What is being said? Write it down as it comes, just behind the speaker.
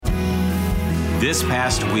This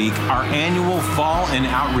past week, our annual Fall and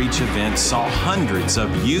Outreach event saw hundreds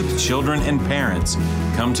of youth, children, and parents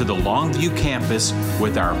come to the Longview campus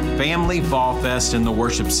with our Family Fall Fest in the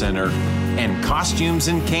Worship Center and costumes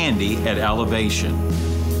and candy at Elevation.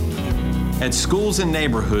 At schools and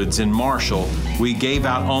neighborhoods in Marshall, we gave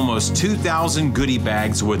out almost 2,000 goodie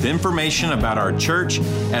bags with information about our church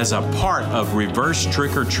as a part of Reverse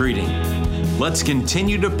Trick-or-Treating. Let's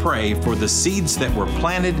continue to pray for the seeds that were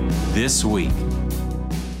planted this week.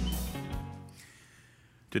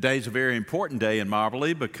 Today's a very important day in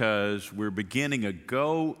Moberly because we're beginning a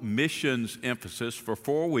Go Missions emphasis for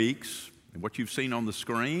 4 weeks. And what you've seen on the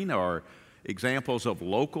screen are examples of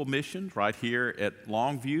local missions right here at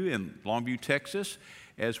Longview in Longview, Texas,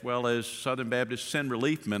 as well as Southern Baptist Sin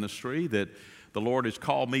Relief Ministry that the Lord has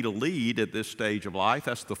called me to lead at this stage of life.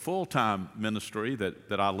 That's the full-time ministry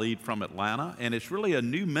that I lead from Atlanta. And it's really a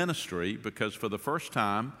new ministry because for the first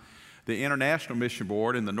time, the International Mission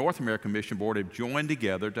Board and the North American Mission Board have joined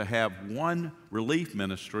together to have one relief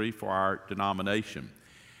ministry for our denomination.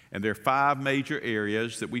 And there are 5 major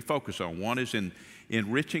areas that we focus on. One is in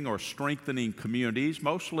enriching or strengthening communities,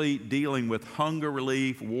 mostly dealing with hunger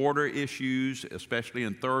relief, water issues, especially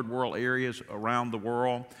in third world areas around the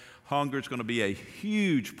world. Hunger is going to be a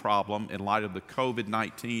huge problem in light of the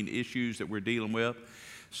COVID-19 issues that we're dealing with.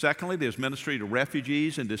 Secondly, there's ministry to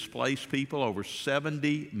refugees and displaced people, over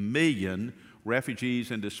 70 million refugees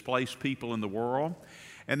and displaced people in the world.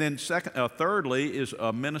 And then thirdly is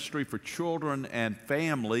a ministry for children and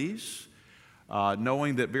families,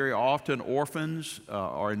 knowing that very often orphans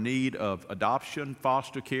are in need of adoption,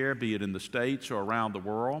 foster care, be it in the States or around the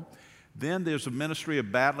world. Then there's a ministry of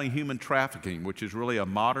battling human trafficking, which is really a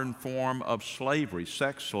modern form of slavery,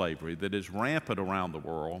 sex slavery, that is rampant around the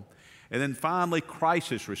world. And then finally,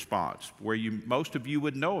 crisis response, where most of you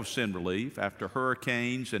would know of Sin Relief after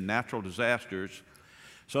hurricanes and natural disasters.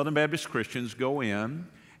 Southern Baptist Christians go in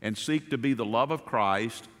and seek to be the love of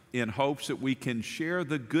Christ in hopes that we can share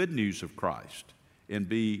the good news of Christ and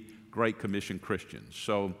be Great Commission Christians.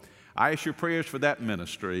 So I ask your prayers for that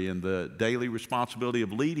ministry and the daily responsibility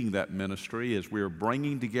of leading that ministry as we're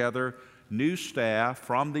bringing together new staff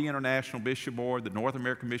from the International Mission Board, the North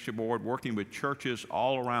American Mission Board, working with churches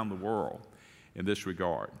all around the world in this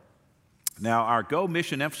regard. Now, our Go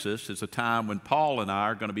Mission emphasis is a time when Paul and I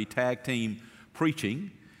are going to be tag team preaching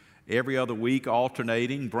every other week,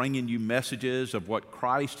 alternating, bringing you messages of what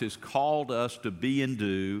Christ has called us to be and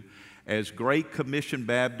do as Great Commission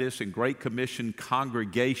Baptists and Great Commission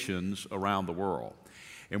congregations around the world.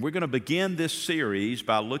 And we're going to begin this series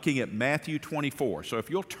by looking at Matthew 24. So if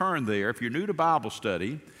you'll turn there, if you're new to Bible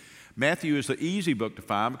study, Matthew is the easy book to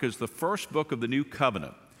find because it's the first book of the New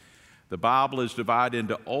Covenant. The Bible is divided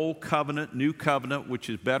into Old Covenant, New Covenant, which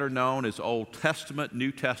is better known as Old Testament,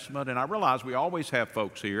 New Testament. And I realize we always have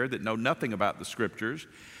folks here that know nothing about the Scriptures.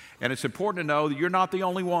 And it's important to know that you're not the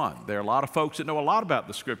only one. There are a lot of folks that know a lot about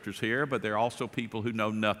the Scriptures here, but there are also people who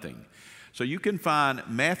know nothing. So you can find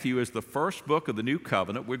Matthew as the first book of the New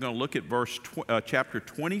Covenant. We're going to look at chapter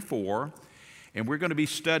 24, and we're going to be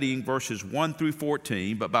studying verses 1 through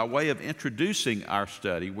 14. But by way of introducing our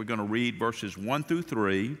study, we're going to read verses 1 through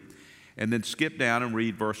 3, and then skip down and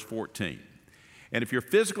read verse 14. And if you're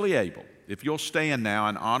physically able, if you'll stand now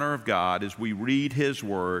in honor of God as we read His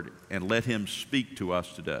Word and let Him speak to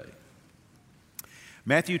us today.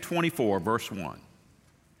 Matthew 24, verse 1.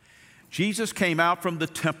 Jesus came out from the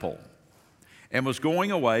temple and was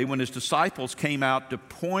going away when His disciples came out to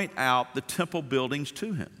point out the temple buildings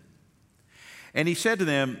to Him. And He said to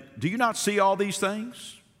them, "Do you not see all these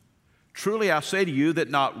things? Truly I say to you that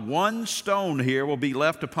not one stone here will be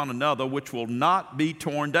left upon another which will not be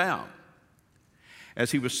torn down."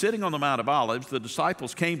 As He was sitting on the Mount of Olives, the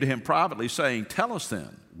disciples came to Him privately, saying, "Tell us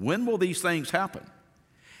then, when will these things happen?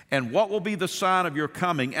 And what will be the sign of your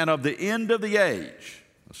coming and of the end of the age?"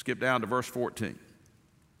 Let's skip down to verse 14.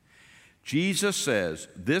 Jesus says,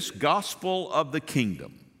 "This gospel of the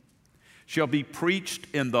kingdom shall be preached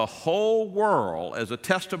in the whole world as a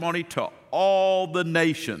testimony to all the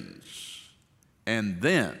nations, and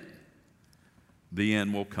then the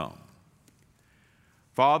end will come."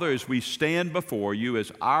 Father, as we stand before You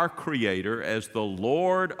as our Creator, as the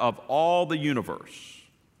Lord of all the universe,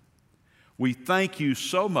 we thank You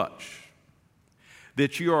so much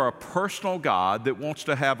that You are a personal God that wants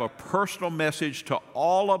to have a personal message to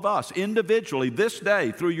all of us individually this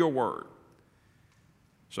day through Your Word.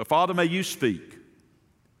 So, Father, may You speak,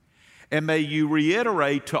 and may You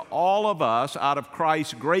reiterate to all of us out of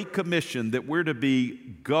Christ's Great Commission that we're to be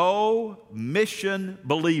Go Mission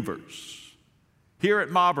believers here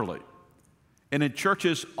at Moberly and in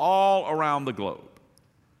churches all around the globe.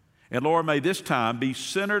 And Lord, may this time be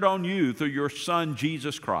centered on you through your Son,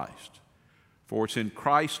 Jesus Christ. For it's in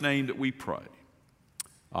Christ's name that we pray.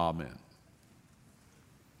 Amen.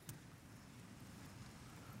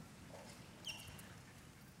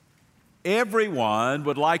 Everyone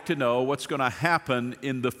would like to know what's going to happen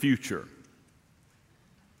in the future.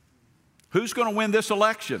 Who's going to win this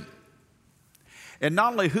election? And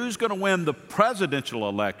not only who's going to win the presidential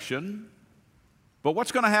election, but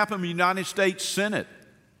what's going to happen in the United States Senate?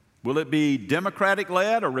 Will it be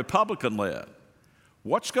Democratic-led or Republican-led?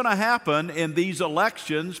 What's going to happen in these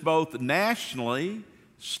elections, both nationally,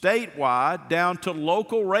 statewide, down to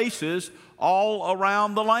local races all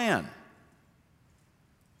around the land?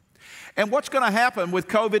 And what's going to happen with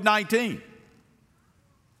COVID-19?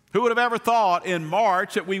 Who would have ever thought in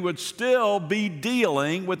March that we would still be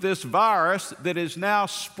dealing with this virus that is now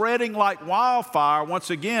spreading like wildfire once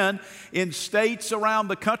again in states around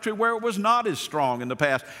the country where it was not as strong in the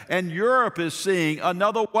past? And Europe is seeing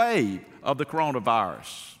another wave of the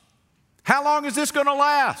coronavirus. How long is this going to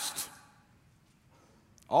last?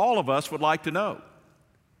 All of us would like to know.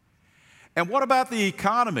 And what about the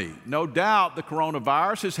economy? No doubt the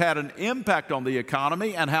coronavirus has had an impact on the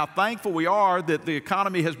economy, and how thankful we are that the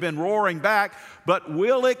economy has been roaring back, but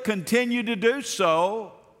will it continue to do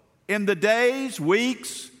so in the days,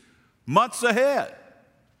 weeks, months ahead?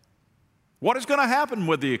 What is going to happen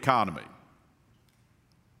with the economy?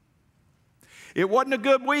 It wasn't a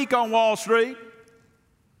good week on Wall Street.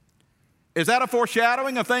 Is that a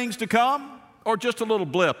foreshadowing of things to come, or just a little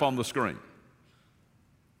blip on the screen?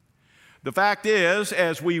 The fact is,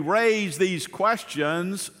 as we raise these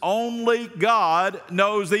questions, only God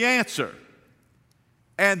knows the answer.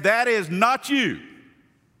 And that is not you.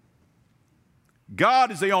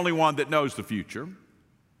 God is the only one that knows the future.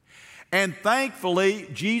 And thankfully,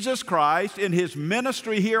 Jesus Christ, in his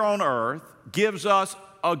ministry here on earth, gives us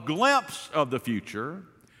a glimpse of the future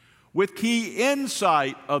with key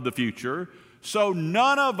insight of the future, so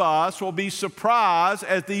none of us will be surprised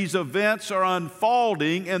as these events are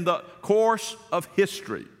unfolding in the course of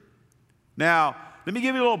history. Now, let me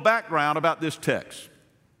give you a little background about this text.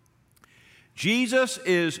 Jesus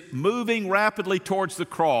is moving rapidly towards the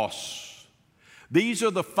cross. These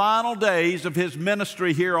are the final days of his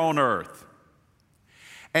ministry here on earth.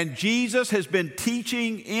 And Jesus has been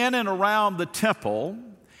teaching in and around the temple,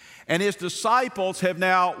 and his disciples have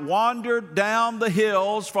now wandered down the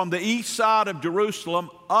hills from the east side of Jerusalem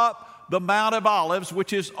up the Mount of Olives,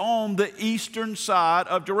 which is on the eastern side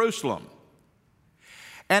of Jerusalem.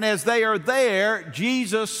 And as they are there,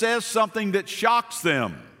 Jesus says something that shocks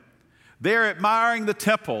them. They're admiring the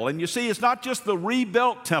temple. And you see, it's not just the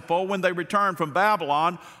rebuilt temple when they returned from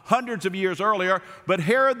Babylon hundreds of years earlier, but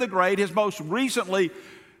Herod the Great has most recently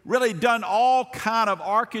really done all kind of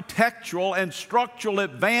architectural and structural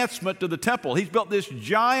advancement to the temple. He's built this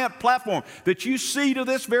giant platform that you see to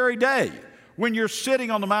this very day when you're sitting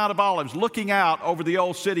on the Mount of Olives looking out over the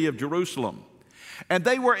old city of Jerusalem. And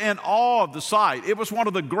they were in awe of the sight. It was one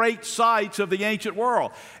of the great sights of the ancient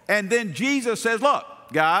world. And then Jesus says, look,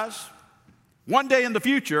 guys, one day in the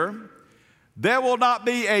future, there will not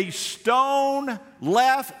be a stone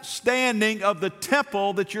left standing of the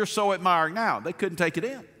temple that you're so admiring now. They couldn't take it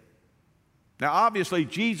in. Now, obviously,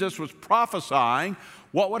 Jesus was prophesying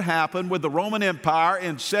what would happen with the Roman Empire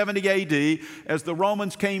in 70 AD as the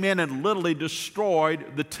Romans came in and literally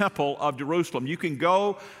destroyed the temple of Jerusalem. You can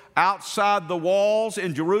go outside the walls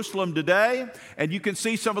in Jerusalem today, and you can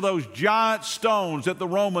see some of those giant stones that the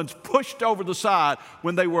Romans pushed over the side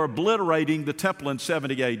when they were obliterating the temple in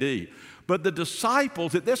 70 AD. But the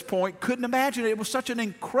disciples at this point couldn't imagine it. It was such an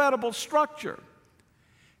incredible structure.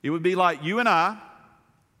 It would be like you and I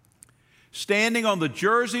standing on the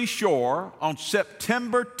Jersey Shore on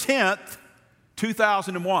September 10th,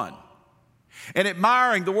 2001, and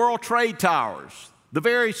admiring the World Trade Towers, the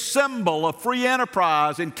very symbol of free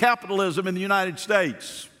enterprise and capitalism in the United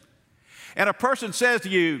States. And a person says to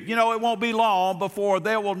you, you know, it won't be long before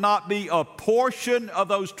there will not be a portion of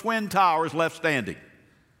those twin towers left standing.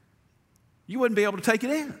 You wouldn't be able to take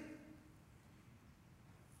it in.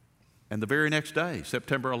 And the very next day,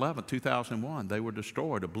 September 11th, 2001, they were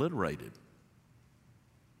destroyed, obliterated.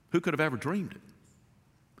 Who could have ever dreamed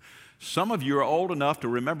it? Some of you are old enough to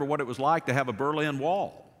remember what it was like to have a Berlin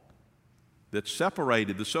Wall that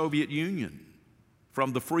separated the Soviet Union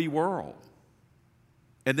from the free world.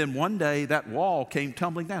 And then one day that wall came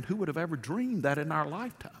tumbling down. Who would have ever dreamed that in our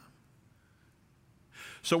lifetime?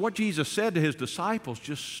 So what Jesus said to his disciples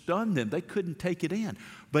just stunned them. They couldn't take it in.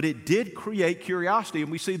 But it did create curiosity,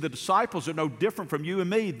 and we see the disciples are no different from you and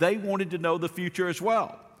me. They wanted to know the future as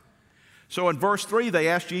well. So in verse 3, they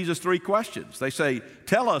ask Jesus 3 questions. They say,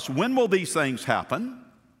 tell us, when will these things happen?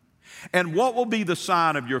 And what will be the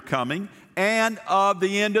sign of your coming and of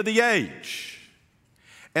the end of the age?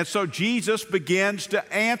 And so Jesus begins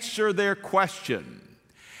to answer their question.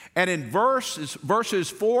 And in verses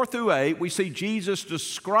 4 through 8, we see Jesus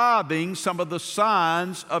describing some of the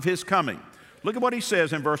signs of his coming. Look at what he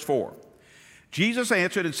says in verse 4. Jesus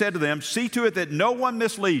answered and said to them, see to it that no one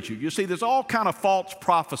misleads you. You see, there's all kind of false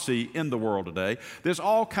prophecy in the world today. There's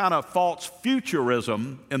all kind of false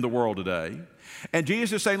futurism in the world today. And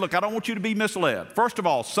Jesus is saying, look, I don't want you to be misled. First of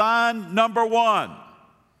all, sign number 1.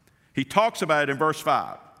 He talks about it in verse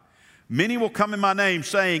 5. Many will come in my name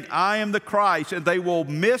saying, I am the Christ, and they will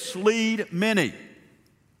mislead many.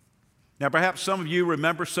 Now, perhaps some of you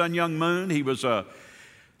remember Sun Myung Moon. He was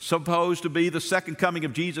supposed to be the second coming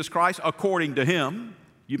of Jesus Christ, according to him.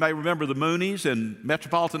 You may remember the Moonies in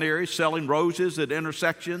metropolitan areas selling roses at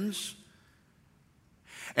intersections.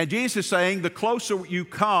 And Jesus is saying, the closer you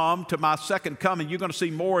come to my second coming, you're going to see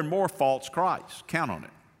more and more false Christs. Count on it.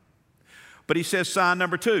 But he says sign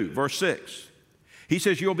number 2, verse 6. He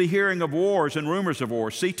says, you'll be hearing of wars and rumors of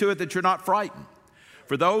wars. See to it that you're not frightened.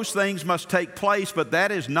 For those things must take place, but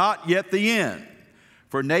that is not yet the end.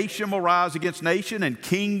 For nation will rise against nation and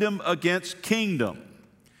kingdom against kingdom.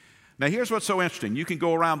 Now here's what's so interesting. You can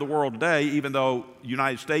go around the world today, even though the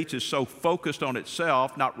United States is so focused on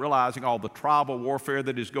itself, not realizing all the tribal warfare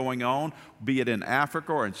that is going on, be it in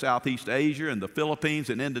Africa or in Southeast Asia and the Philippines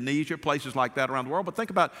and Indonesia, places like that around the world. But think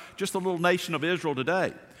about just the little nation of Israel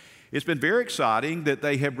today. It's been very exciting that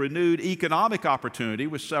they have renewed economic opportunity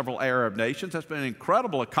with several Arab nations. That's been an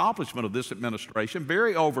incredible accomplishment of this administration,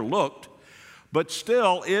 very overlooked. But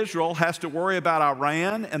still, Israel has to worry about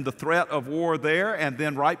Iran and the threat of war there, and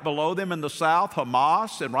then right below them in the south,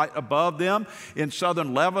 Hamas, and right above them in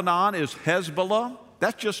southern Lebanon is Hezbollah.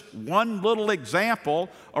 That's just one little example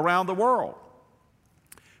around the world.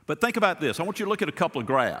 But think about this. I want you to look at a couple of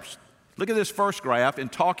graphs. Look at this first graph in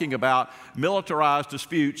talking about militarized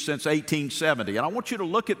disputes since 1870. And I want you to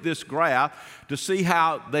look at this graph to see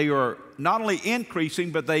how they are not only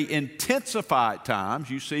increasing, but they intensify at times.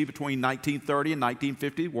 You see between 1930 and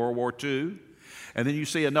 1950, World War II. And then you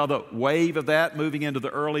see another wave of that moving into the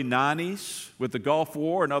early 90s with the Gulf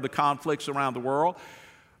War and other conflicts around the world.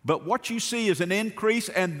 But what you see is an increase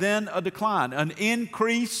and then a decline. An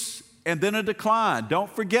increase and then a decline.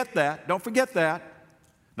 Don't forget that. Don't forget that.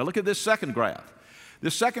 Now look at this second graph.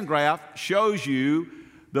 This second graph shows you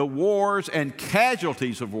the wars and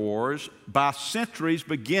casualties of wars by centuries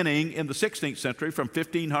beginning in the 16th century from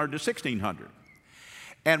 1500 to 1600.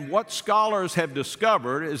 And what scholars have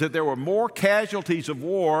discovered is that there were more casualties of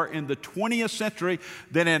war in the 20th century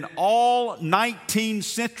than in all 19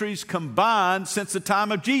 centuries combined since the time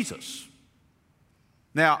of Jesus.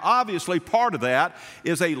 Now, obviously, part of that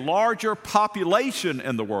is a larger population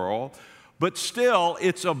in the world, but still,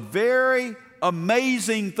 it's a very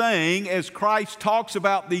amazing thing as Christ talks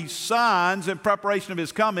about these signs in preparation of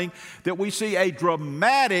his coming that we see a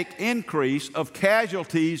dramatic increase of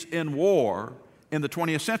casualties in war in the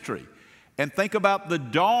 20th century. And think about the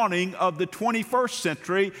dawning of the 21st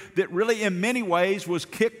century that really in many ways was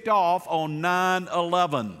kicked off on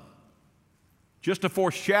 9/11. Just a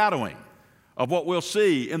foreshadowing of what we'll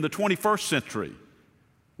see in the 21st century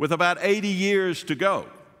with about 80 years to go.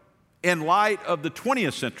 In light of the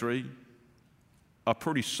 20th century, a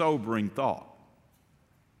pretty sobering thought.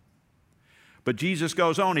 But Jesus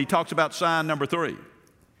goes on, he talks about sign number 3.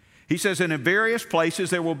 He says, and in various places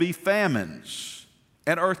there will be famines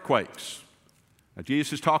and earthquakes. Now,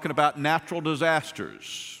 Jesus is talking about natural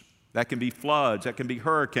disasters. That can be floods, that can be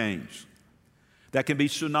hurricanes, that can be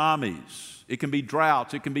tsunamis, it can be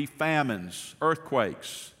droughts, it can be famines,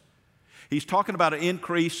 earthquakes. He's talking about an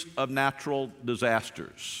increase of natural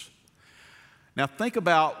disasters. Now think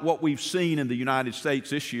about what we've seen in the United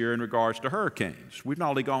States this year in regards to hurricanes. We've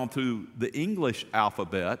not only gone through the English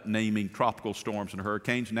alphabet, naming tropical storms and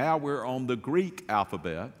hurricanes, now we're on the Greek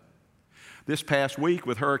alphabet. This past week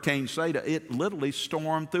with Hurricane Zeta, it literally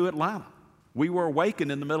stormed through Atlanta. We were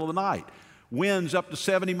awakened in the middle of the night. Winds up to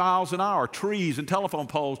 70 miles an hour, trees and telephone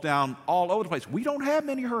poles down all over the place. We don't have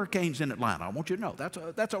many hurricanes in Atlanta, I want you to know.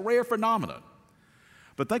 That's a rare phenomenon.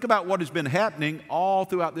 But think about what has been happening all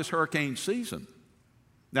throughout this hurricane season.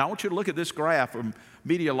 Now, I want you to look at this graph from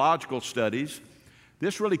meteorological studies.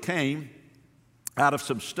 This really came out of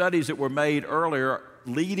some studies that were made earlier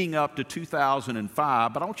leading up to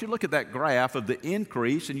 2005. But I want you to look at that graph of the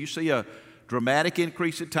increase, and you see a dramatic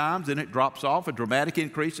increase at times, then it drops off, a dramatic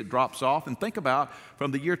increase, it drops off. And think about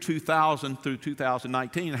from the year 2000 through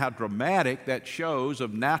 2019 how dramatic that shows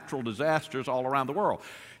of natural disasters all around the world.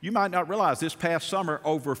 You might not realize this past summer,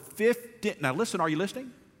 now listen, are you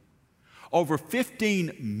listening? Over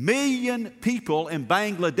 15 million people in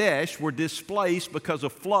Bangladesh were displaced because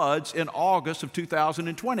of floods in August of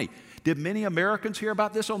 2020. Did many Americans hear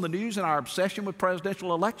about this on the news and our obsession with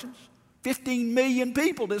presidential elections? 15 million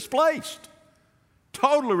people displaced,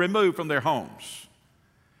 totally removed from their homes.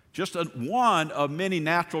 Just one of many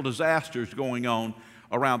natural disasters going on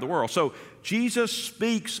around the world. So Jesus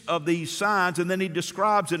speaks of these signs, and then he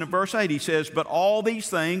describes it in verse 8. He says, but all these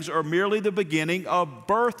things are merely the beginning of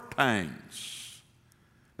birth pangs.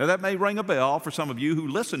 Now that may ring a bell for some of you who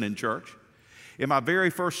listen in church. In my very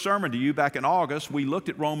first sermon to you back in August, we looked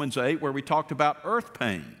at Romans 8 where we talked about earth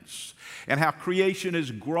pains and how creation is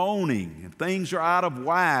groaning and things are out of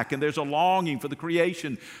whack and there's a longing for the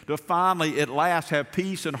creation to finally at last have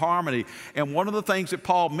peace and harmony. And one of the things that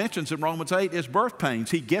Paul mentions in Romans 8 is birth pains.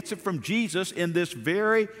 He gets it from Jesus in this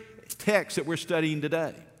very text that we're studying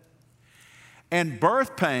today. And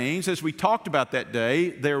birth pains, as we talked about that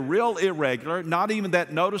day, they're real irregular, not even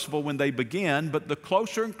that noticeable when they begin, but the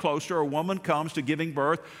closer and closer a woman comes to giving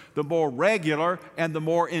birth, the more regular and the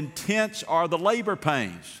more intense are the labor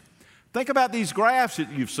pains. Think about these graphs that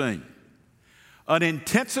you've seen. An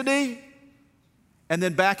intensity and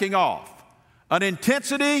then backing off. An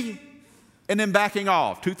intensity and then backing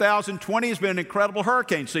off. 2020 has been an incredible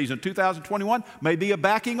hurricane season. 2021 may be a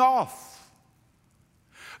backing off.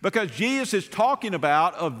 Because Jesus is talking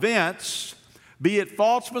about events, be it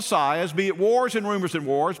false messiahs, be it wars and rumors and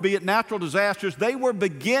wars, be it natural disasters, they were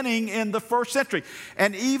beginning in the first century.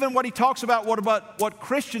 And even what he talks about, what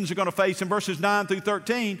Christians are going to face in verses 9 through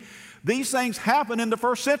 13, these things happen in the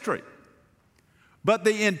first century. But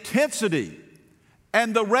the intensity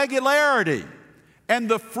and the regularity and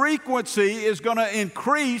the frequency is going to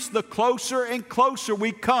increase the closer and closer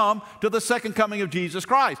we come to the second coming of Jesus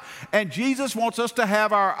Christ. And Jesus wants us to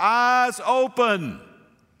have our eyes open,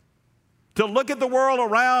 to look at the world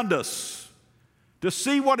around us, to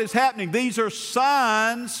see what is happening. These are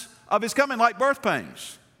signs of His coming, like birth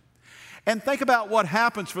pains. And think about what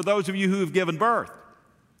happens for those of you who have given birth.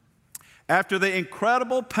 After the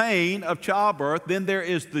incredible pain of childbirth, then there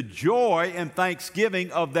is the joy and thanksgiving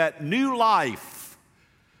of that new life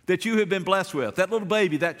that you have been blessed with, that little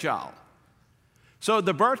baby, that child. So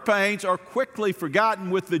the birth pains are quickly forgotten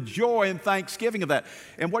with the joy and thanksgiving of that.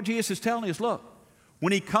 And what Jesus is telling us, look,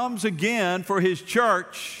 when He comes again for His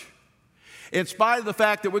church, in spite of the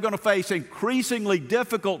fact that we're going to face increasingly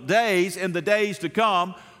difficult days in the days to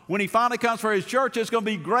come, when He finally comes for His church, it's going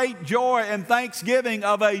to be great joy and thanksgiving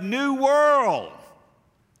of a new world,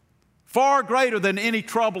 far greater than any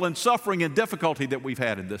trouble and suffering and difficulty that we've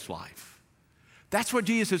had in this life. That's what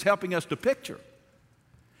Jesus is helping us to picture.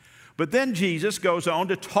 But then Jesus goes on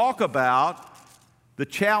to talk about the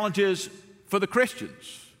challenges for the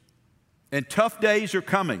Christians. And tough days are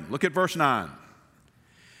coming. Look at verse 9.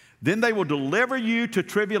 Then they will deliver you to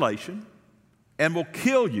tribulation and will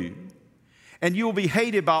kill you, and you will be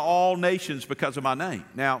hated by all nations because of my name.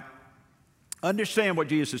 Now, understand what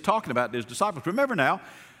Jesus is talking about to His disciples. Remember now,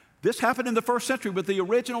 this happened in the first century with the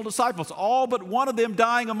original disciples, all but one of them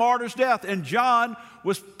dying a martyr's death, and John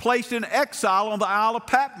was placed in exile on the Isle of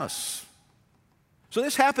Patmos. So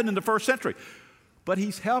this happened in the first century. But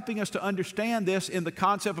He's helping us to understand this in the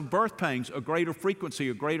concept of birth pains, a greater frequency,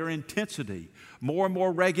 a greater intensity, more and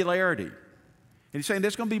more regularity. And He's saying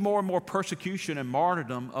there's going to be more and more persecution and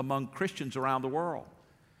martyrdom among Christians around the world.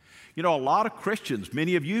 You know, a lot of Christians,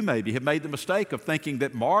 many of you maybe, have made the mistake of thinking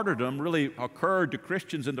that martyrdom really occurred to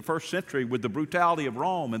Christians in the first century with the brutality of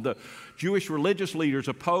Rome and the Jewish religious leaders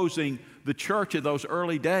opposing the church in those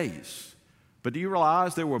early days. But do you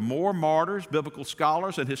realize there were more martyrs? Biblical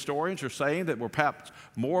scholars and historians are saying that were perhaps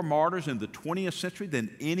more martyrs in the 20th century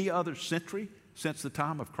than any other century since the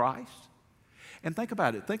time of Christ. And think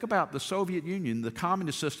about it. Think about the Soviet Union, the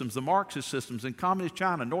communist systems, the Marxist systems in communist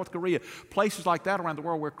China, North Korea, places like that around the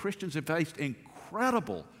world where Christians have faced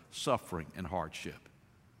incredible suffering and hardship.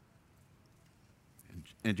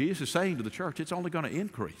 And Jesus is saying to the church, it's only going to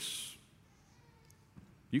increase.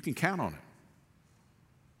 You can count on it.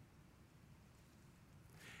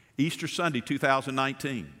 Easter Sunday,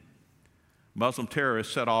 2019, Muslim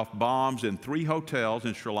terrorists set off bombs in 3 hotels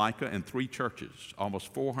in Sri Lanka and 3 churches.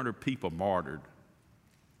 Almost 400 people martyred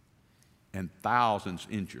and thousands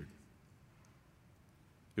injured.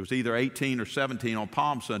 It was either 18 or 17 on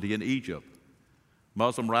Palm Sunday in Egypt.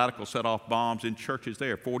 Muslim radicals set off bombs in churches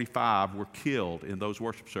there. 45 were killed in those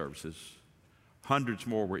worship services. Hundreds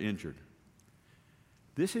more were injured.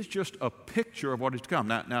 This is just a picture of what is to come.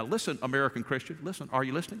 Now listen, American Christian, listen, are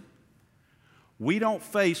you listening? We don't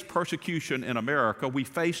face persecution in America. We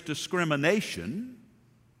face discrimination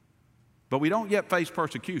but we don't yet face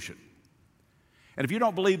persecution. And if you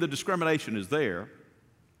don't believe the discrimination is there,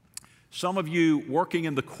 some of you working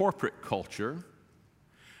in the corporate culture,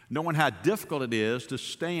 knowing how difficult it is to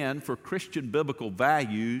stand for Christian biblical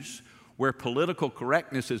values where political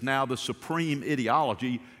correctness is now the supreme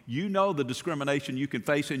ideology, you know the discrimination you can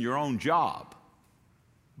face in your own job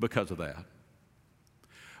because of that.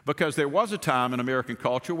 Because there was a time in American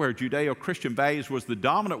culture where Judeo-Christian values was the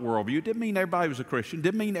dominant worldview. Didn't mean everybody was a Christian,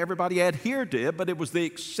 didn't mean everybody adhered to it, but it was the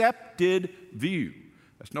accepted view.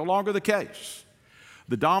 That's no longer the case.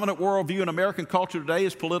 The dominant worldview in American culture today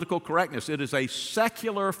is political correctness. It is a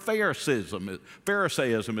secular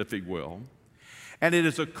Pharisaism, if you will. And it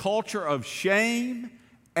is a culture of shame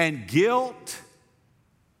and guilt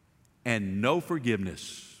and no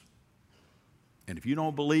forgiveness. And if you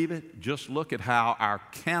don't believe it, just look at how our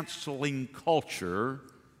canceling culture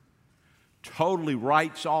totally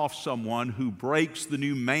writes off someone who breaks the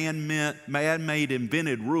new man-made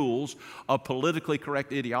invented rules of politically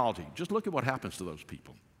correct ideology. Just look at what happens to those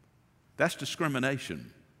people. That's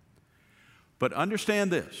discrimination. But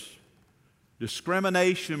understand this,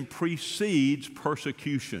 discrimination precedes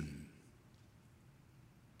persecution.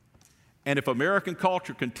 And if American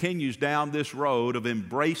culture continues down this road of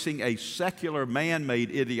embracing a secular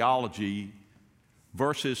man-made ideology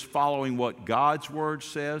versus following what God's Word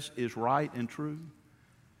says is right and true,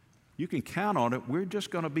 you can count on it. We're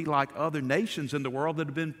just going to be like other nations in the world that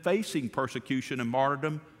have been facing persecution and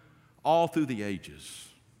martyrdom all through the ages.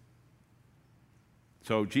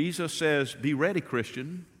 So Jesus says, be ready,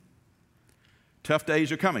 Christian. Tough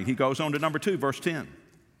days are coming. He goes on to number 2, verse 10.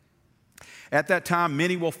 At that time,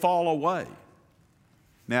 many will fall away.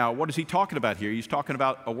 Now, what is he talking about here? He's talking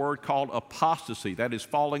about a word called apostasy, that is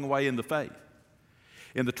falling away in the faith.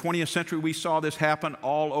 In the 20th century, we saw this happen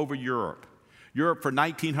all over Europe. Europe for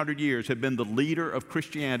 1900 years had been the leader of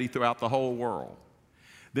Christianity throughout the whole world.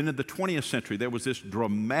 Then in the 20th century, there was this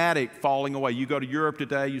dramatic falling away. You go to Europe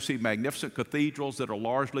today, you see magnificent cathedrals that are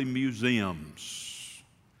largely museums.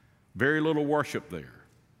 Very little worship there,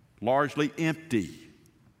 largely empty.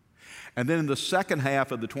 And then in the second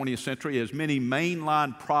half of the 20th century, as many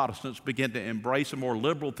mainline Protestants began to embrace a more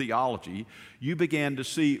liberal theology, you began to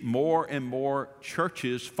see more and more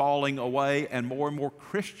churches falling away and more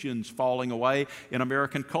Christians falling away in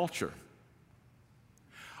American culture.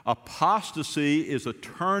 Apostasy is a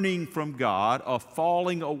turning from God, a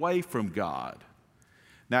falling away from God.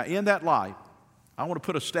 Now, in that light, I want to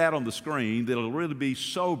put a stat on the screen that will really be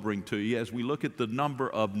sobering to you as we look at the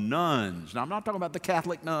number of nuns. Now, I'm not talking about the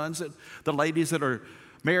Catholic nuns, the ladies that are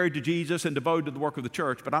married to Jesus and devoted to the work of the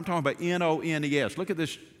church, but I'm talking about N-O-N-E-S. Look at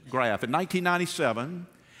this graph. In 1997,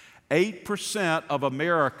 8% of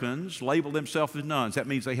Americans labeled themselves as nuns. That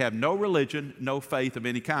means they have no religion, no faith of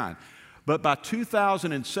any kind. But by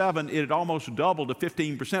 2007, it had almost doubled to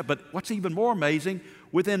 15%. But what's even more amazing,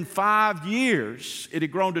 within 5 years, it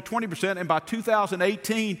had grown to 20%, and by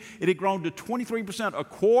 2018, it had grown to 23%. A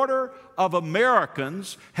quarter of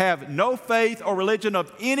Americans have no faith or religion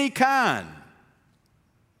of any kind.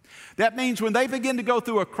 That means when they begin to go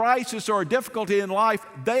through a crisis or a difficulty in life,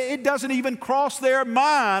 it doesn't even cross their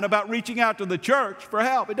mind about reaching out to the church for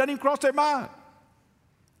help. It doesn't even cross their mind.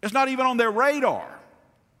 It's not even on their radar.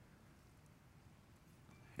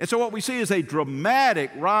 And so what we see is a dramatic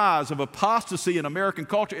rise of apostasy in American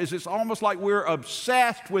culture. It's almost like we're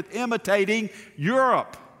obsessed with imitating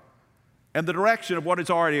Europe and the direction of what has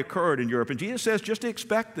already occurred in Europe. And Jesus says just to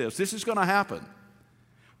expect this. This is going to happen.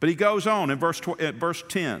 But he goes on in verse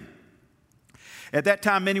 10. At that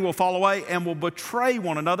time, many will fall away and will betray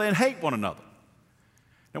one another and hate one another.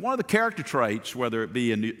 Now, one of the character traits, whether it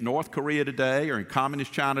be in North Korea today or in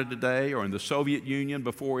Communist China today or in the Soviet Union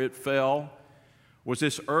before it fell, was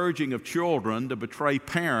this urging of children to betray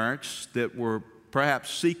parents that were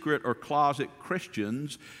perhaps secret or closet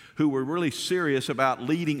Christians who were really serious about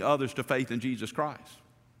leading others to faith in Jesus Christ.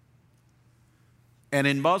 And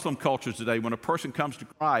in Muslim cultures today, when a person comes to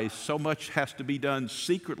Christ, so much has to be done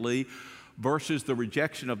secretly versus the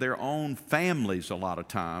rejection of their own families a lot of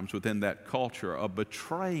times within that culture of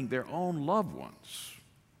betraying their own loved ones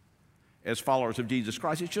as followers of Jesus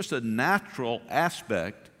Christ. It's just a natural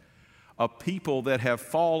aspect of people that have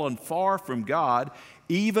fallen far from God,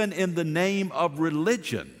 even in the name of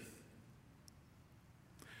religion.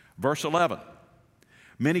 Verse 11,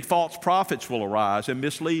 many false prophets will arise and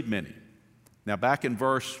mislead many. Now, back in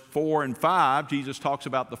verse 4 and 5, Jesus talks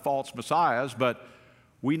about the false messiahs, but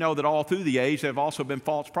we know that all through the age there have also been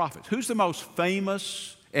false prophets. Who's the most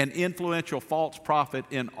famous and influential false prophet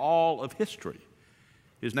in all of history?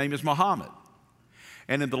 His name is Muhammad.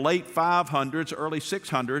 And in the late 500s, early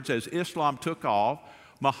 600s, as Islam took off,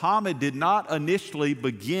 Muhammad did not initially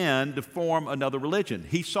begin to form another religion.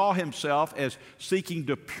 He saw himself as seeking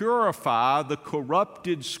to purify the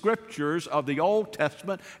corrupted scriptures of the Old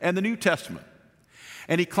Testament and the New Testament.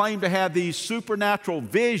 And he claimed to have these supernatural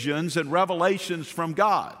visions and revelations from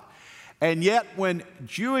God. And yet, when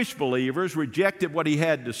Jewish believers rejected what he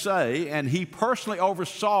had to say, and he personally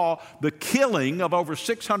oversaw the killing of over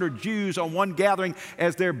 600 Jews on one gathering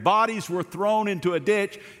as their bodies were thrown into a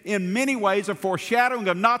ditch, in many ways a foreshadowing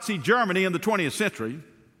of Nazi Germany in the 20th century,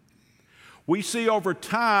 we see over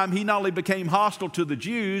time he not only became hostile to the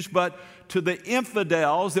Jews, but to the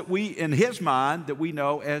infidels that we, in his mind, that we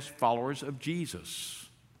know as followers of Jesus.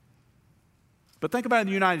 But think about it in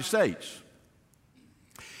the United States.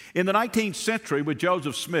 In the 19th century, with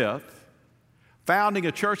Joseph Smith, founding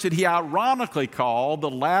a church that he ironically called the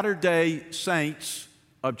Latter-day Saints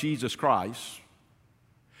of Jesus Christ,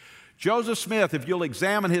 Joseph Smith, if you'll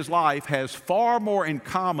examine his life, has far more in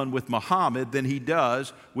common with Muhammad than he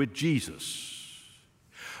does with Jesus.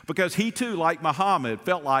 Because he too, like Muhammad,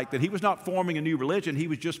 felt like that he was not forming a new religion, he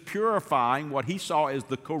was just purifying what he saw as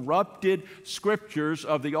the corrupted scriptures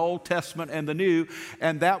of the Old Testament and the New,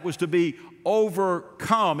 and that was to be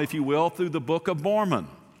overcome, if you will, through the Book of Mormon.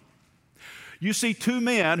 You see two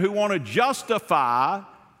men who want to justify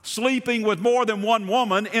sleeping with more than one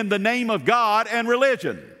woman in the name of God and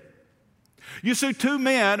religion. You see two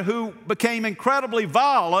men who became incredibly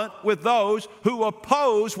violent with those who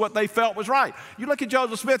opposed what they felt was right. You look at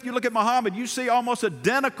Joseph Smith, you look at Muhammad, you see almost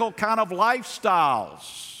identical kind of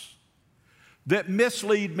lifestyles that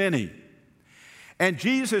mislead many. And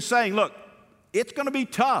Jesus is saying, look, it's going to be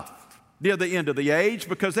tough near the end of the age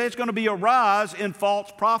because there's going to be a rise in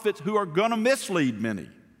false prophets who are going to mislead many.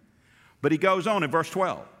 But he goes on in verse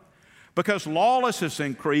 12. Because lawlessness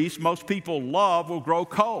increase, most people's love will grow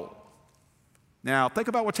cold. Now, think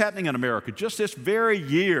about what's happening in America. Just this very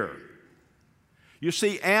year, you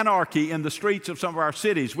see anarchy in the streets of some of our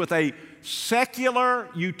cities with a secular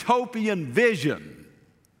utopian vision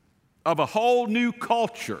of a whole new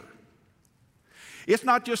culture. It's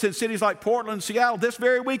not just in cities like Portland and Seattle. This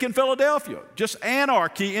very week in Philadelphia, just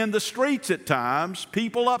anarchy in the streets at times,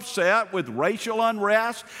 people upset with racial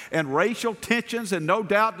unrest and racial tensions, and no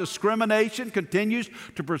doubt discrimination continues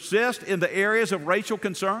to persist in the areas of racial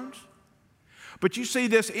concerns. But you see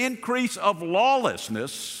this increase of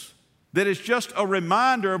lawlessness that is just a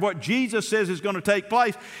reminder of what Jesus says is going to take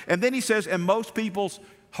place. And then he says, and most people's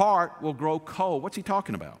heart will grow cold. What's he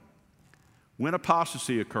talking about? When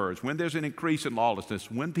apostasy occurs, when there's an increase in lawlessness,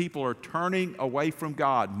 when people are turning away from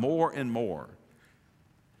God more and more,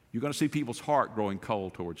 you're going to see people's heart growing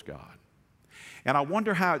cold towards God. And I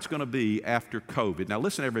wonder how it's going to be after COVID. Now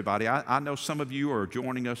listen, everybody, I know some of you are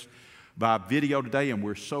joining us by video today, and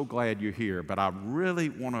we're so glad you're here, but I really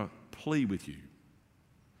want to plead with you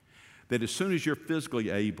that as soon as you're physically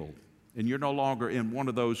able and you're no longer in one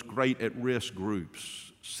of those great at-risk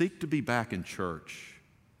groups, seek to be back in church.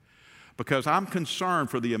 Because I'm concerned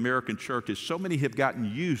for the American church as so many have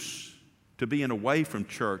gotten used to being away from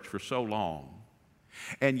church for so long.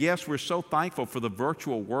 And yes, we're so thankful for the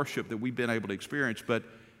virtual worship that we've been able to experience, but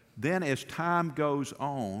then as time goes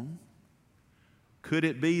on, could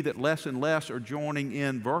it be that less and less are joining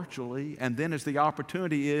in virtually? And then as the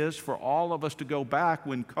opportunity is for all of us to go back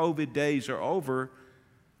when COVID days are over,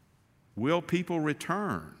 will people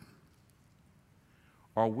return?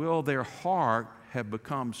 Or will their heart have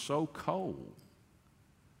become so cold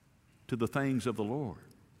to the things of the Lord?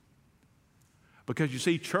 Because you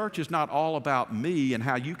see, church is not all about me and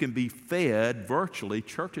how you can be fed virtually.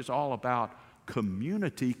 Church is all about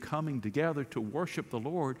community coming together to worship the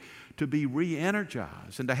Lord, to be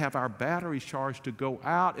re-energized, and to have our batteries charged to go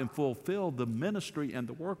out and fulfill the ministry and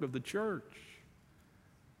the work of the church.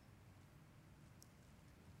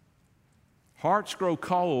 Hearts grow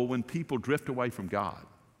cold when people drift away from God.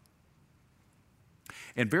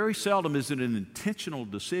 And very seldom is it an intentional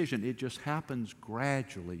decision. It just happens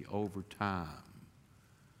gradually over time.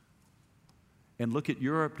 And look at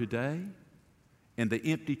Europe today and the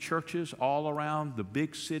empty churches all around the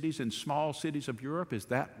big cities and small cities of Europe. Is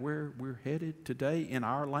that where we're headed today in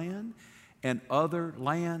our land and other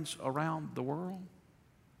lands around the world?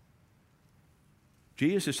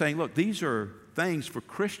 Jesus is saying, look, these are things for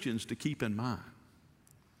Christians to keep in mind.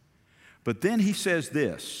 But then he says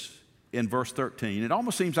this in verse 13. It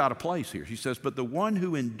almost seems out of place here. He says, but the one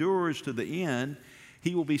who endures to the end,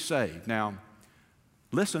 he will be saved. Now,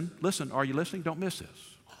 listen, are you listening? Don't miss this.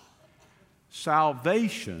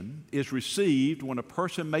 Salvation is received when a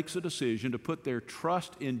person makes a decision to put their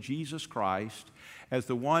trust in Jesus Christ as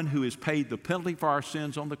the one who has paid the penalty for our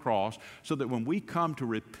sins on the cross, so that when we come to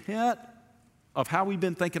repent of how we've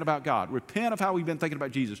been thinking about God. Repent of how we've been thinking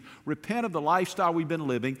about Jesus. Repent of the lifestyle we've been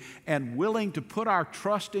living, and willing to put our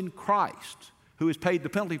trust in Christ, who has paid the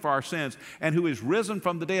penalty for our sins and who is risen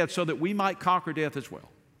from the dead so that we might conquer death as well.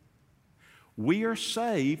 We are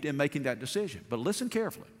saved in making that decision. But listen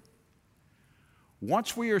carefully.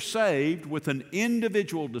 Once we are saved with an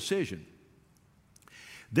individual decision,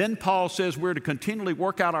 then Paul says we're to continually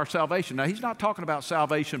work out our salvation. Now, he's not talking about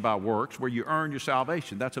salvation by works, where you earn your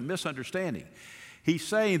salvation. That's a misunderstanding. He's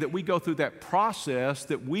saying that we go through that process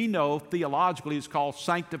that we know theologically is called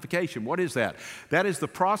sanctification. What is that? That is the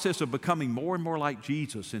process of becoming more and more like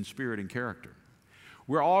Jesus in spirit and character.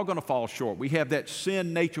 We're all going to fall short. We have that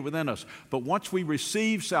sin nature within us. But once we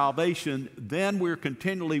receive salvation, then we're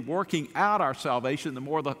continually working out our salvation the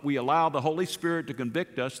more that we allow the Holy Spirit to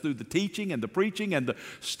convict us through the teaching and the preaching and the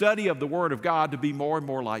study of the Word of God to be more and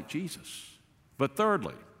more like Jesus. But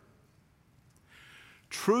thirdly,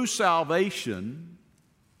 true salvation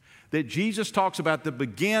that Jesus talks about that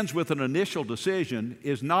begins with an initial decision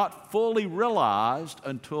is not fully realized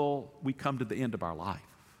until we come to the end of our life.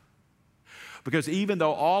 Because even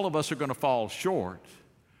though all of us are going to fall short,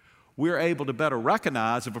 we're able to better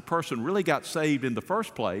recognize if a person really got saved in the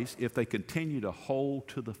first place if they continue to hold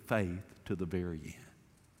to the faith to the very end.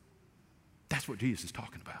 That's what Jesus is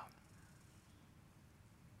talking about.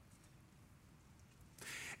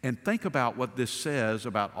 And think about what this says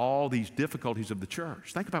about all these difficulties of the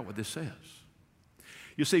church. Think about what this says.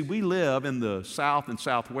 You see, we live in the South and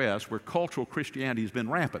Southwest where cultural Christianity has been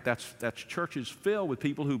rampant. That's churches filled with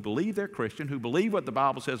people who believe they're Christian, who believe what the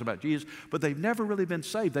Bible says about Jesus, but they've never really been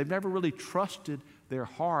saved. They've never really trusted their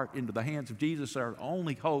heart into the hands of Jesus, our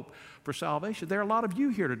only hope for salvation. There are a lot of you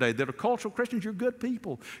here today that are cultural Christians. You're good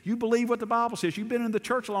people. You believe what the Bible says. You've been in the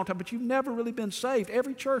church a long time, but you've never really been saved.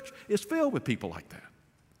 Every church is filled with people like that.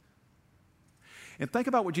 And think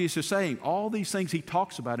about what Jesus is saying. All these things he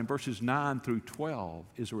talks about in verses 9 through 12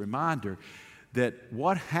 is a reminder that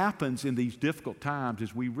what happens in these difficult times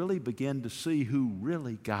is we really begin to see who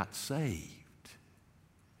really got saved.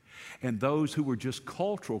 And those who were just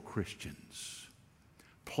cultural Christians,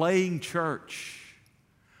 playing church,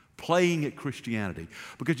 playing at Christianity.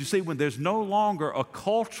 Because you see, when there's no longer a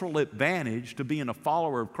cultural advantage to being a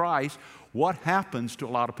follower of Christ, what happens to a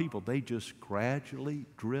lot of people? They just gradually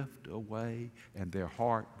drift away and their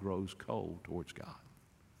heart grows cold towards God.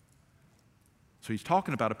 So he's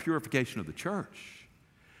talking about a purification of the church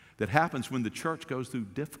that happens when the church goes through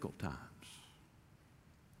difficult times.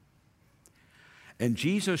 And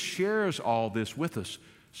Jesus shares all this with us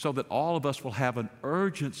so that all of us will have an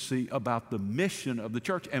urgency about the mission of the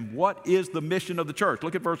church. And what is the mission of the church?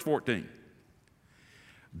 Look at verse 14.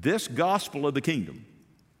 This gospel of the kingdom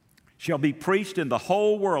shall be preached in the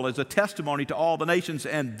whole world as a testimony to all the nations,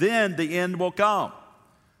 and then the end will come.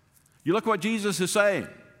 You look what Jesus is saying.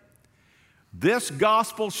 This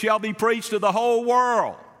gospel shall be preached to the whole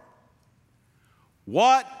world.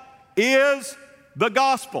 What is the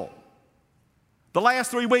gospel? The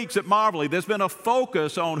last 3 weeks at Marvelly, there's been a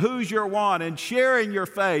focus on who's your one and sharing your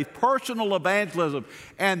faith, personal evangelism,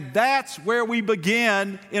 and that's where we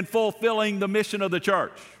begin in fulfilling the mission of the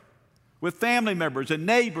church, with family members and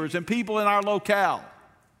neighbors and people in our locale.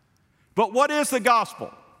 But what is the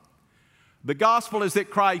gospel? The gospel is that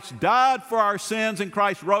Christ died for our sins and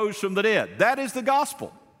Christ rose from the dead. That is the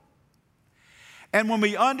gospel. And when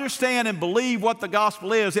we understand and believe what the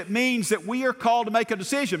gospel is, it means that we are called to make a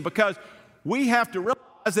decision, because we have to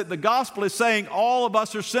realize that the gospel is saying all of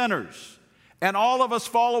us are sinners and all of us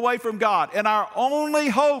fall away from God. And our only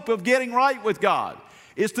hope of getting right with God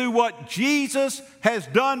is through what Jesus has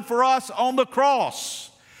done for us on the cross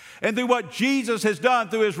and through what Jesus has done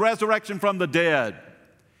through his resurrection from the dead.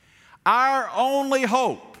 Our only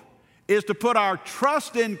hope is to put our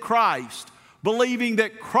trust in Christ, believing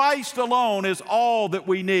that Christ alone is all that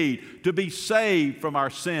we need to be saved from our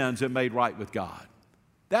sins and made right with God.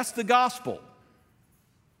 That's the gospel.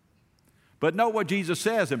 But note what Jesus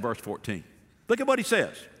says in verse 14. Look at what he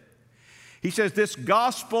says. He says, this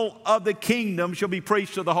gospel of the kingdom shall be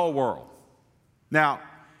preached to the whole world. Now,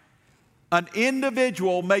 an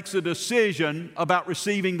individual makes a decision about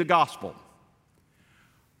receiving the gospel.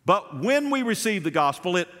 But when we receive the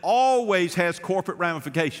gospel, it always has corporate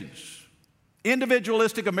ramifications.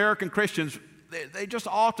 Individualistic American Christians, they're just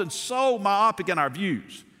often so myopic in our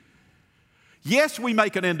views. Yes, we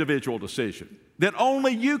make an individual decision that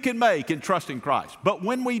only you can make in trusting Christ. But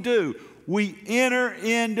when we do, we enter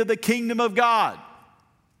into the kingdom of God.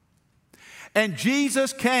 And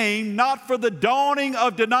Jesus came not for the dawning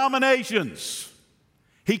of denominations.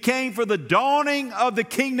 He came for the dawning of the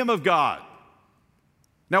kingdom of God.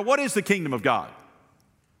 Now, what is the kingdom of God?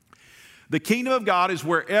 The kingdom of God is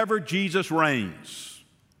wherever Jesus reigns.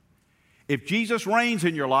 If Jesus reigns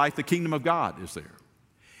in your life, the kingdom of God is there.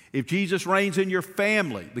 If Jesus reigns in your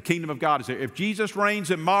family, the kingdom of God is there. If Jesus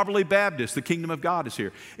reigns in Marbley Baptist, the kingdom of God is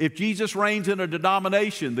here. If Jesus reigns in a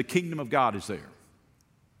denomination, the kingdom of God is there.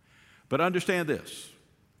 But understand this,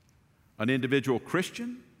 an individual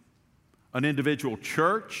Christian, an individual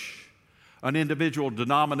church, an individual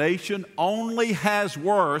denomination only has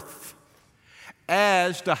worth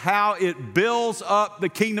as to how it builds up the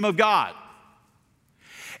kingdom of God.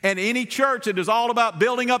 And any church that is all about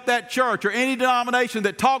building up that church, or any denomination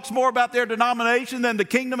that talks more about their denomination than the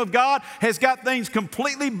kingdom of God, has got things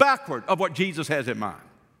completely backward of what Jesus has in mind.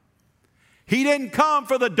 He didn't come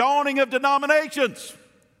for the dawning of denominations.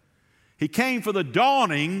 He came for the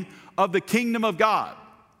dawning of the kingdom of God.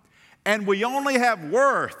 And we only have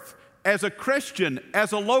worth as a Christian,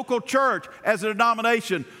 as a local church, as a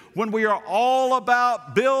denomination, when we are all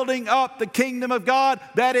about building up the kingdom of God.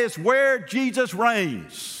 That is where Jesus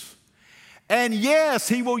reigns. And yes,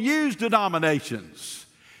 He will use denominations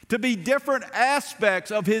to be different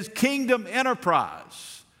aspects of His kingdom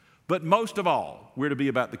enterprise. But most of all, we're to be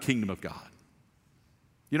about the kingdom of God.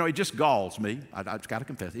 You know, it just galls me. I've got to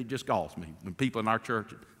confess, it just galls me. When people in our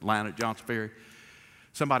church, line at Johnson Ferry,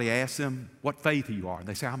 somebody asks them, what faith you are, and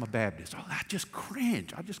they say, I'm a Baptist. Oh, I just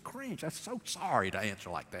cringe. I'm so sorry to answer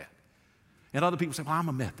like that. And other people say, well, I'm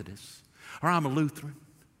a Methodist, or I'm a Lutheran,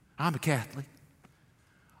 I'm a Catholic.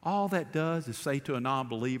 All that does is say to a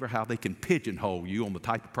non-believer how they can pigeonhole you on the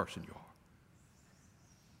type of person you are.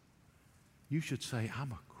 You should say,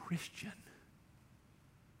 I'm a Christian.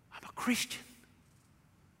 I'm a Christian.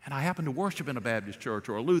 And I happen to worship in a Baptist church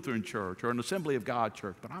or a Lutheran church or an Assembly of God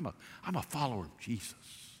church, but I'm a follower of Jesus.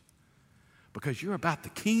 Because you're about the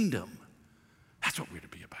kingdom. That's what we're to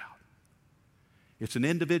be about. It's an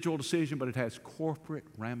individual decision, but it has corporate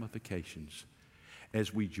ramifications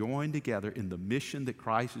as we join together in the mission that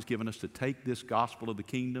Christ has given us to take this gospel of the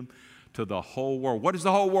kingdom to the whole world. What is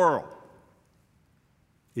the whole world?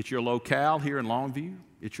 It's your locale here in Longview.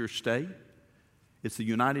 It's your state. It's the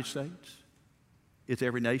United States. It's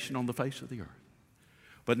every nation on the face of the earth.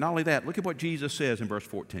 But not only that, look at what Jesus says in verse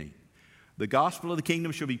 14. The gospel of the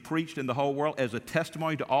kingdom shall be preached in the whole world as a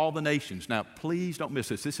testimony to all the nations. Now, please don't miss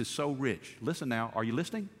this. This is so rich. Listen now. Are you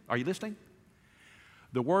listening? Are you listening?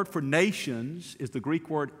 The word for nations is the Greek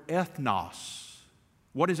word ethnos.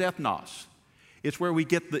 What is ethnos? It's where we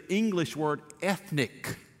get the English word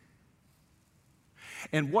ethnic.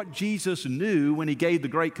 And what Jesus knew when He gave the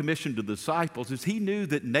Great Commission to the disciples is He knew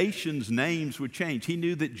that nations' names would change. He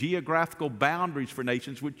knew that geographical boundaries for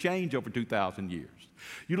nations would change over 2,000 years.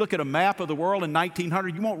 You look at a map of the world in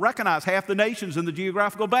 1900, you won't recognize half the nations in the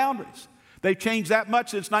geographical boundaries. They've changed that much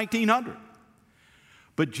since 1900.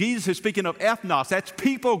 But Jesus is speaking of ethnos. That's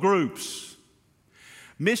people groups.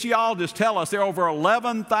 Missiologists tell us there are over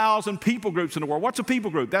 11,000 people groups in the world. What's a people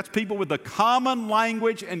group? That's people with a common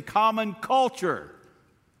language and common culture.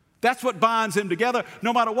 That's what binds them together,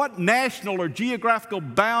 no matter what national or geographical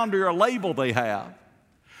boundary or label they have.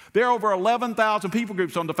 There are over 11,000 people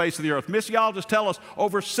groups on the face of the earth. Missiologists tell us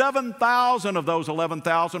over 7,000 of those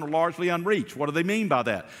 11,000 are largely unreached. What do they mean by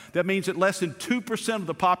that? That means that less than 2% of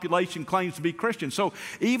the population claims to be Christian. So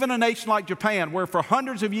even a nation like Japan, where for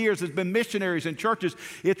hundreds of years there's been missionaries and churches,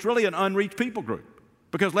 it's really an unreached people group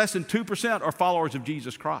because less than 2% are followers of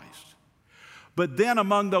Jesus Christ. But then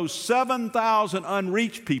among those 7,000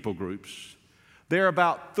 unreached people groups, there are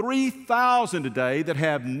about 3,000 today that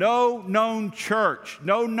have no known church,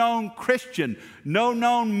 no known Christian, no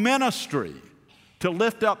known ministry to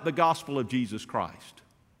lift up the gospel of Jesus Christ.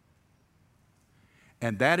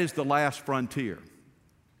 And that is the last frontier.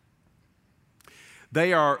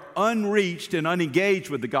 They are unreached and unengaged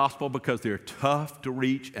with the gospel because they're tough to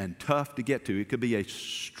reach and tough to get to. It could be a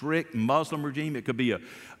strict Muslim regime. It could be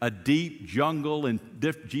a deep jungle and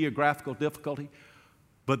geographical difficulty.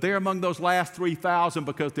 But they're among those last 3,000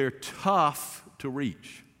 because they're tough to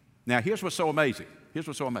reach. Now, here's what's so amazing. Here's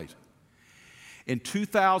what's so amazing. In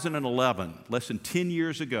 2011, less than 10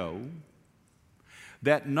 years ago,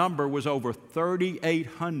 that number was over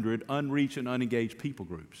 3,800 unreached and unengaged people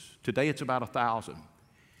groups. Today it's about 1,000.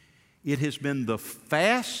 It has been the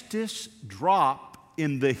fastest drop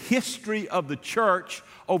in the history of the church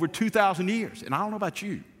over 2,000 years. And I don't know about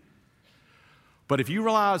you, but if you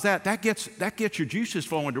realize that gets your juices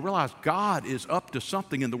flowing to realize God is up to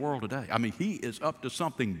something in the world today. I mean, He is up to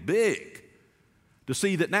something big. To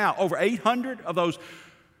see that now over 800 of those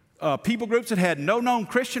people groups that had no known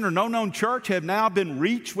Christian or no known church have now been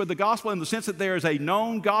reached with the gospel in the sense that there is a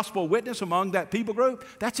known gospel witness among that people group.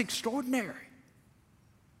 That's extraordinary.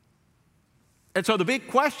 And so the big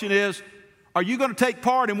question is, Are you going to take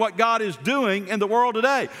part in what God is doing in the world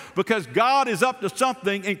today? Because God is up to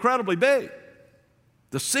something incredibly big.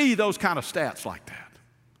 To see those kind of stats like that.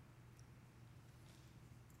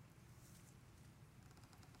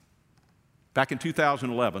 Back in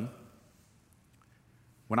 2011,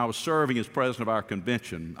 when I was serving as president of our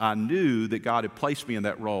convention, I knew that God had placed me in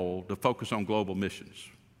that role to focus on global missions.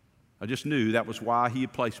 I just knew that was why He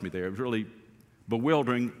had placed me there. It was really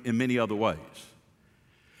bewildering in many other ways.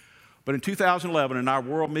 But in 2011, in our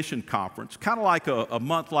World Mission Conference, kind of like a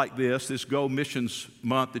month like this Go Missions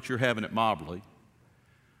Month that you're having at Mobley,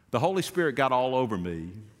 the Holy Spirit got all over me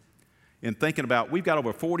in thinking about, we've got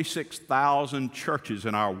over 46,000 churches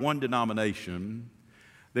in our one denomination.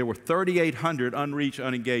 There were 3,800 unreached,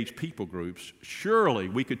 unengaged people groups. Surely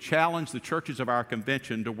we could challenge the churches of our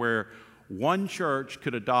convention to where one church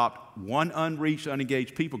could adopt one unreached,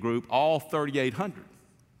 unengaged people group, all 3,800.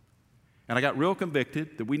 And I got real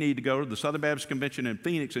convicted that we need to go to the Southern Baptist Convention in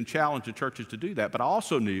Phoenix and challenge the churches to do that. But I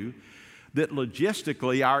also knew that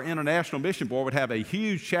logistically our International Mission Board would have a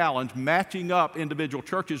huge challenge matching up individual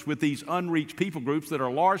churches with these unreached people groups that are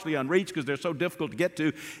largely unreached because they're so difficult to get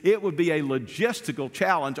to. It would be a logistical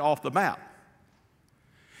challenge off the map.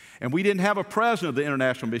 And we didn't have a president of the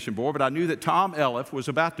International Mission Board, but I knew that Tom Elliff was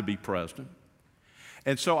about to be president.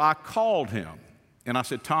 And so I called him and I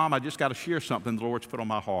said, Tom, I just got to share something the Lord's put on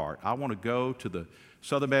my heart. I want to go to the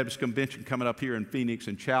Southern Baptist Convention coming up here in Phoenix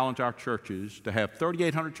and challenge our churches to have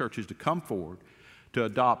 3,800 churches to come forward to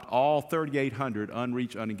adopt all 3,800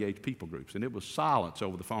 unreached, unengaged people groups. And it was silence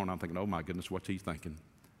over the phone. I'm thinking, oh my goodness, what's he thinking?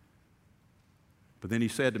 But then he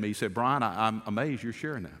said to me, he said, Brian, I'm amazed you're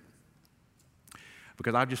sharing that.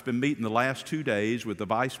 Because I've just been meeting the last 2 days with the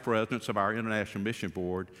vice presidents of our International Mission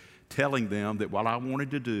Board, telling them that what I wanted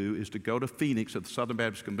to do is to go to Phoenix at the Southern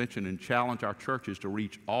Baptist Convention and challenge our churches to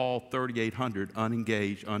reach all 3,800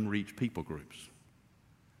 unengaged, unreached people groups.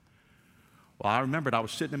 Well, I remembered I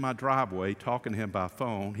was sitting in my driveway talking to him by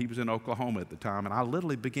phone. He was in Oklahoma at the time, and I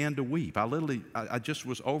literally began to weep. I just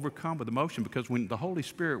was overcome with emotion because when the Holy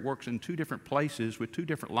Spirit works in two different places with two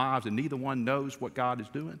different lives and neither one knows what God is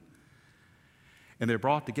doing, and they're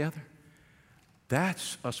brought together,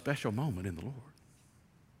 that's a special moment in the Lord.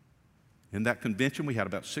 In that convention, we had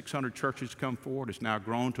about 600 churches come forward. It's now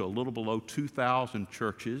grown to a little below 2,000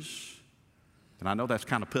 churches. And I know that's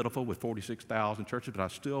kind of pitiful with 46,000 churches, but I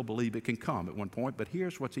still believe it can come at one point. But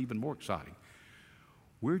here's what's even more exciting.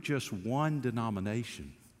 We're just one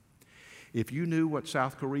denomination. If you knew what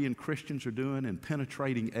South Korean Christians are doing in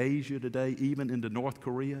penetrating Asia today, even into North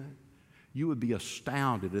Korea, you would be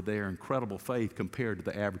astounded at their incredible faith compared to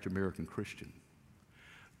the average American Christian.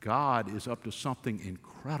 God is up to something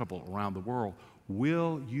incredible around the world.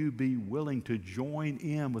 Will you be willing to join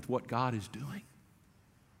in with what God is doing?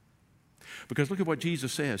 Because look at what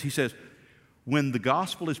Jesus says. He says, when the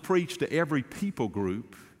gospel is preached to every people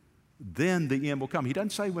group, then the end will come. He doesn't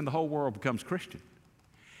say when the whole world becomes Christian.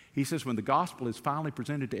 He says when the gospel is finally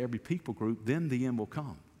presented to every people group, then the end will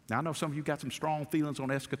come. Now, I know some of you got some strong feelings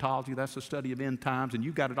on eschatology. That's the study of end times, and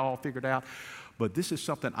you got it all figured out. But this is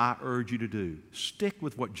something I urge you to do. Stick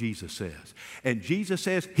with what Jesus says. And Jesus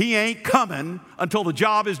says He ain't coming until the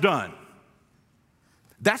job is done.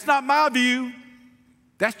 That's not my view.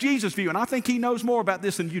 That's Jesus' view, and I think He knows more about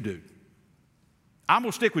this than you do. I'm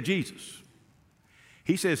going to stick with Jesus.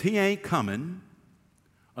 He says He ain't coming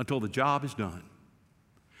until the job is done.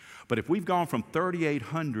 But if we've gone from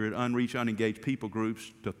 3,800 unreached, unengaged people groups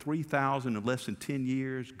to 3,000 in less than 10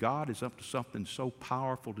 years, God is up to something so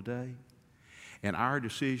powerful today. And our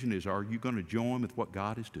decision is, are you going to join with what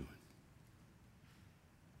God is doing?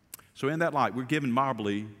 So in that light, we're giving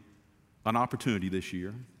Mobley an opportunity this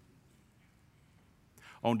year.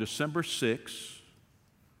 On December 6th,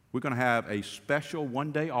 we're going to have a special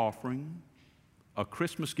one-day offering, a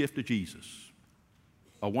Christmas gift to Jesus.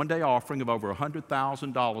 A one-day offering of over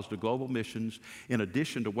 $100,000 to global missions in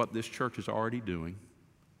addition to what this church is already doing.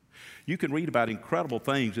 You can read about incredible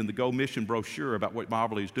things in the Go Mission brochure about what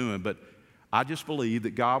Mobley is doing, but I just believe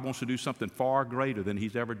that God wants to do something far greater than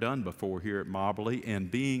He's ever done before here at Mobley,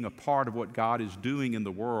 and being a part of what God is doing in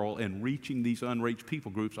the world and reaching these unreached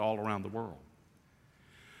people groups all around the world.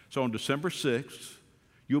 So on December 6th,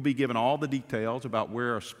 you'll be given all the details about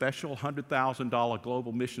where a special $100,000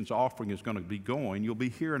 global missions offering is going to be going. You'll be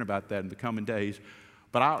hearing about that in the coming days.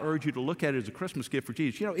 But I urge you to look at it as a Christmas gift for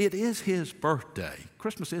Jesus. You know, it is His birthday.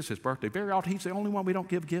 Christmas is His birthday. Very often, He's the only one we don't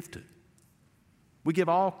give a gift to. We give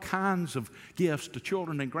all kinds of gifts to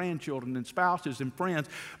children and grandchildren and spouses and friends,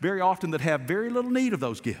 very often that have very little need of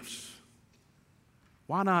those gifts.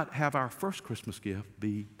 Why not have our first Christmas gift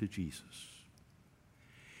be to Jesus?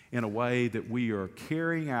 in a way that we are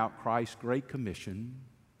carrying out Christ's Great Commission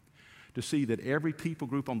to see that every people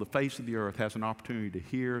group on the face of the earth has an opportunity to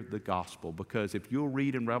hear the gospel. Because if you'll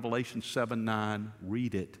read in Revelation 7:9,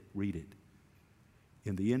 read it.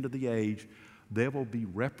 In the end of the age, there will be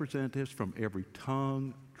representatives from every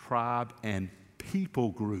tongue, tribe, and people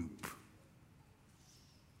group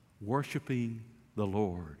worshiping the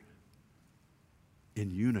Lord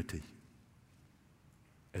in unity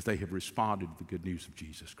as they have responded to the good news of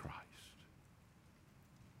Jesus Christ.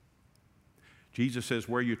 Jesus says,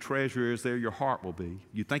 where your treasure is, there your heart will be.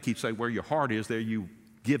 You'd think he'd say, where your heart is, there you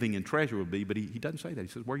giving and treasure will be, but he doesn't say that. He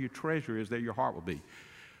says, where your treasure is, there your heart will be.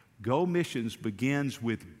 Go Missions begins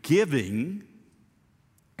with giving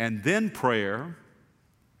and then prayer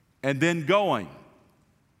and then going.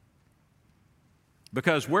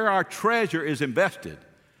 Because where our treasure is invested,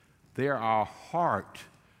 there our heart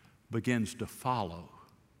begins to follow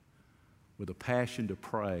with a passion to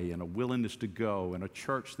pray and a willingness to go and a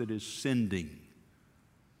church that is sending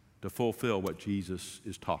to fulfill what Jesus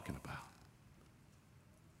is talking about.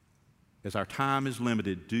 As our time is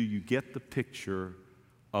limited, do you get the picture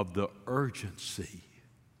of the urgency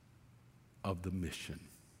of the mission?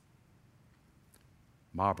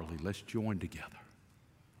 Marbley, let's join together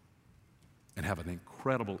and have an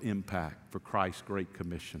incredible impact for Christ's Great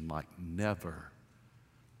Commission like never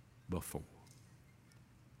before.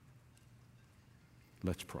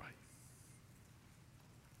 Let's pray.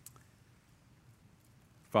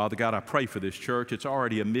 Father God, I pray for this church. It's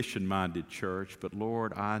already a mission-minded church, but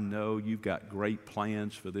Lord, I know you've got great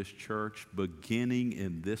plans for this church beginning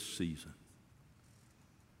in this season.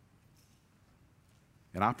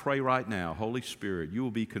 And I pray right now, Holy Spirit, you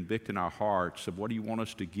will be convicting our hearts of what do you want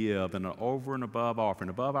us to give, and an over and above offering,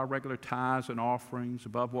 above our regular tithes and offerings,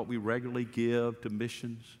 above what we regularly give to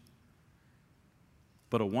missions,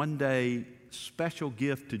 but a one-day special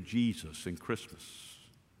gift to Jesus in Christmas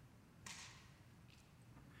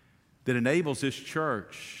that enables this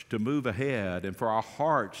church to move ahead and for our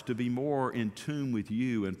hearts to be more in tune with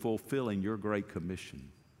you and fulfilling your great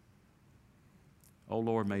commission. Oh,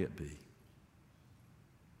 Lord, may it be.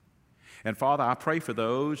 And Father, I pray for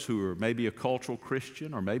those who are maybe a cultural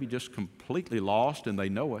Christian or maybe just completely lost and they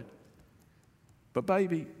know it. But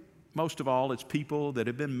maybe, most of all, it's people that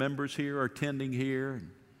have been members here or attending here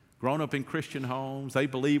and grown up in Christian homes. They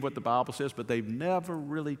believe what the Bible says, but they've never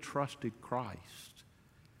really trusted Christ.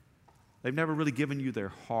 They've never really given you their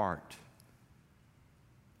heart.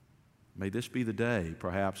 May this be the day,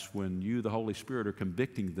 perhaps, when you, the Holy Spirit, are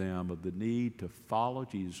convicting them of the need to follow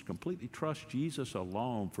Jesus, completely trust Jesus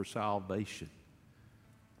alone for salvation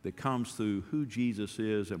that comes through who Jesus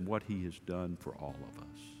is and what he has done for all of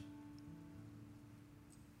us.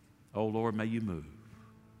 Oh, Lord, may you move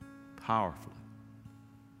powerfully.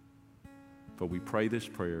 For we pray this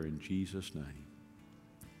prayer in Jesus' name.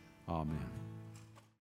 Amen.